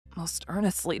Most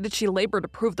earnestly did she labor to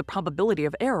prove the probability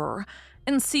of error,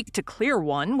 and seek to clear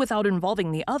one without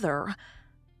involving the other.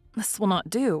 "This will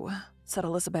not do," said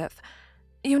Elizabeth.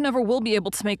 "You never will be able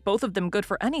to make both of them good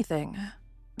for anything.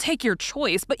 Take your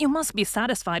choice, but you must be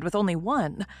satisfied with only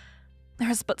one. There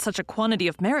is but such a quantity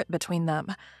of merit between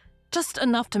them, just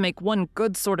enough to make one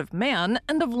good sort of man,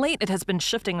 and of late it has been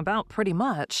shifting about pretty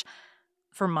much.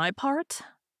 For my part,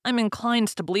 I'm inclined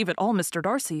to believe it all Mr.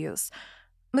 Darcy's,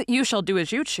 but you shall do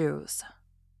as you choose."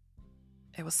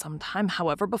 It was some time,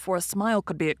 however, before a smile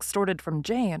could be extorted from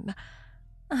Jane.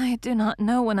 "I do not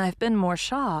know when I've been more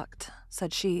shocked,"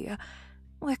 said she.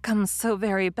 "Wickham's so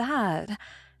very bad.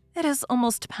 It is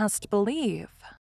almost past belief."